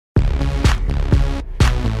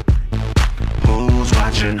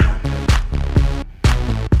watching?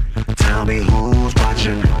 Tell me who's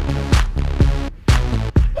watching?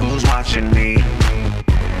 Who's watching me?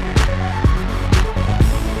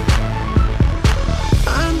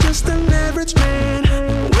 I'm just an average man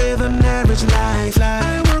with an average life.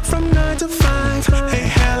 I work from 9 to 5. Hey,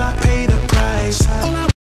 hell, I pay the price.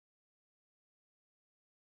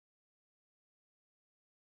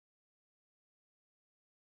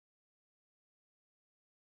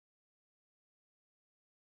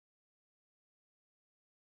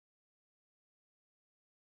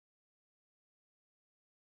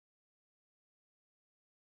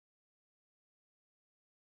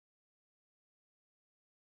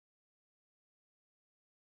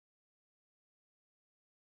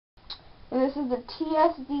 And this is the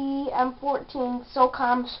TSD M14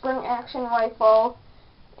 SOCOM spring action rifle.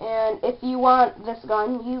 And if you want this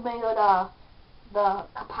gun, you may go to the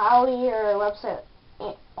Kapali or website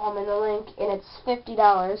in the link, and it's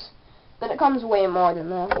 $50. But it comes way more than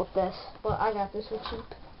that with this. But I got this for cheap.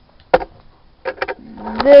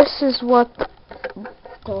 This is what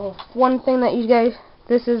the one thing that you guys.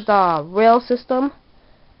 This is the rail system.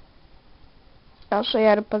 I'll show you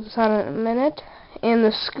how to put this on in a minute. And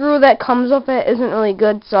the screw that comes with it isn't really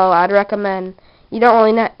good, so I'd recommend, you don't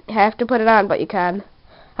really have to put it on, but you can.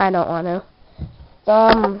 I don't want to.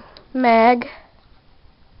 The mag.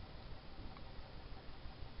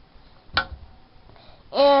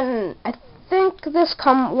 And I think this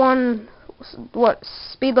what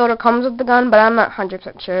speed loader comes with the gun, but I'm not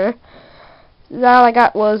 100% sure. All I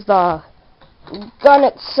got was the gun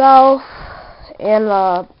itself and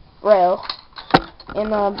the rail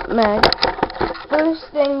and the mag.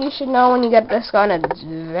 First thing you should know when you get this gun, it's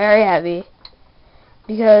very heavy,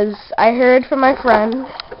 because I heard from my friend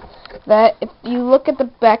that if you look at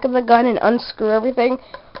the back of the gun and unscrew everything,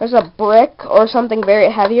 there's a brick or something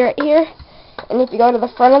very heavy right here, and if you go to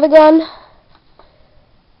the front of the gun,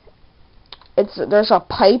 there's a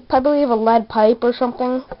pipe, I believe, a lead pipe or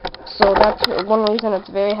something, so that's one reason it's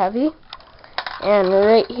very heavy. And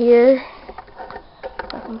right here,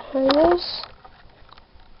 I can show you this.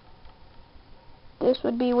 This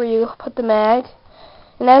would be where you put the mag.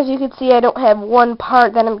 And as you can see, I don't have one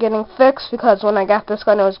part that I'm getting fixed, because when I got this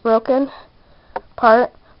gun it was broken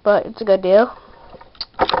part, but it's a good deal.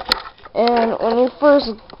 And when you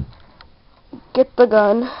first get the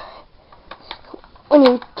gun, when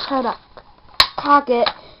you try to cock it,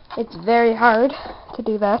 it's very hard to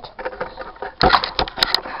do that.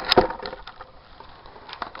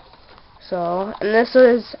 So, and this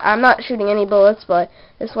is, I'm not shooting any bullets, but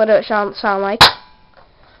this is what it sound like.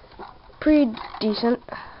 Pretty decent.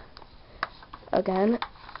 Again.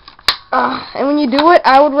 And when you do it,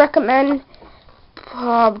 I would recommend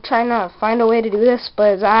trying to find a way to do this,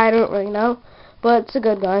 but I don't really know. But it's a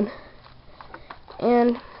good gun.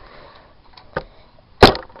 And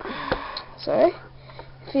sorry.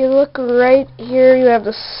 If you look right here, you have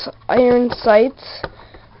the iron sights,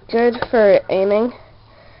 good for aiming.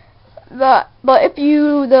 But if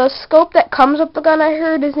the scope that comes with the gun, I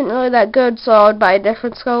heard, isn't really that good, so I would buy a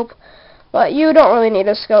different scope. But you don't really need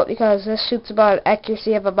a scope, because this shoots about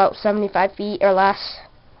accuracy of about 75 feet or less.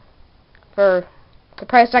 For the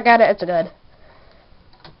price I got it, it's good.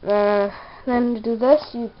 Then to do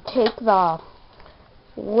this, you take the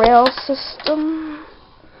rail system.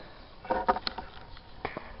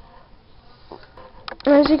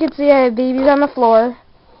 And as you can see, I have babies on the floor.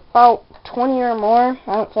 About 20 or more.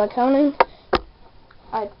 I don't feel like counting.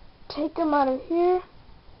 I take them out of here.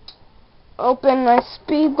 Open my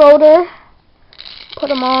speed loader. Put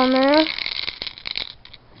them all in there.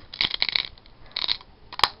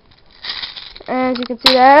 As you can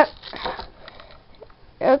see that.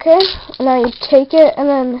 Okay. Now you take it and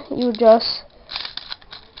then you adjust.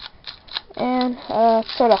 And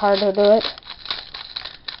it's sort of hard to do it.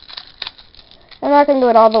 I'm not going to do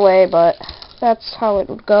it all the way, but that's how it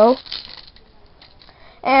would go.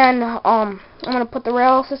 And I'm going to put the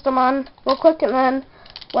rail system on real quick, and then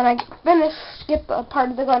when I finish, get the part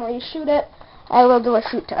of the gun where you shoot it, I will do a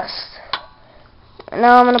shoot test. And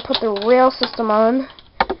now I'm going to put the rail system on.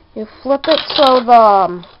 You flip it so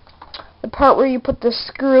the part where you put the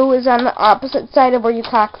screw is on the opposite side of where you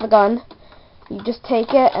cock the gun. You just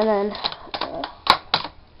take it and then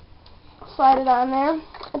slide it on there.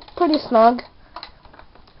 It's pretty snug,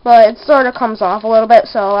 but it sort of comes off a little bit,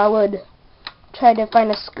 so I would try to find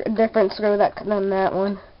a different screw than that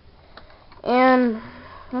one. And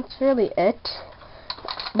that's really it.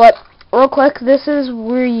 But real quick, this is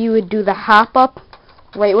where you would do the hop up,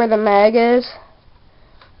 right where the mag is,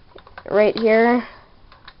 right here,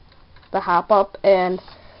 the hop up, and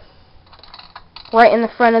right in the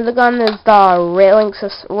front of the gun is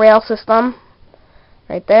the rail system,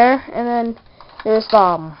 right there, and then there's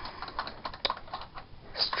the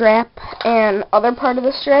strap and other part of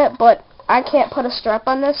the strap, but I can't put a strap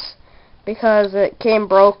on this because it came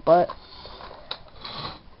broke, but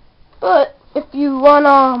if you want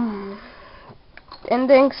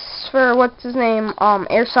endings for what's his name,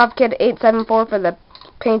 Airsoft Kid 874 for the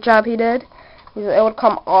paint job he did, it would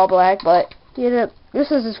come all black, but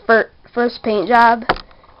this is his first paint job,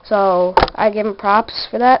 so I give him props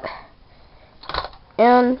for that.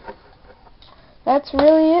 And that's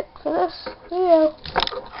really it for this video.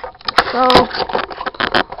 So,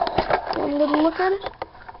 get a little look at it.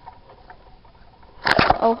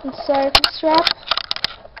 Oh, sorry for the strap.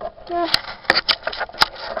 Yeah.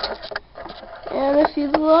 And if you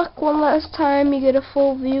look one last time, you get a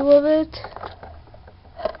full view of it.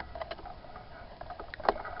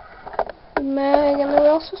 The mag and the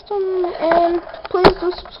rail system. And please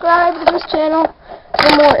do subscribe to this channel for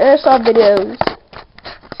more airsoft videos.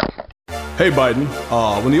 Hey Biden,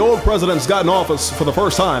 when the old presidents got in office for the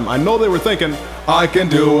first time, I know they were thinking, I can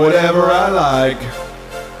do whatever I like.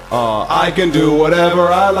 I can do whatever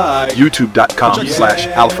I like.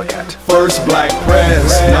 YouTube.com/AlphaCat. First black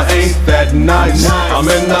press, now ain't that nice? I'm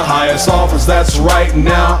in the highest office, that's right.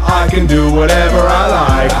 Now I can do whatever I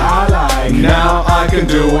like. Now I can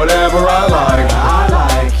do whatever I like.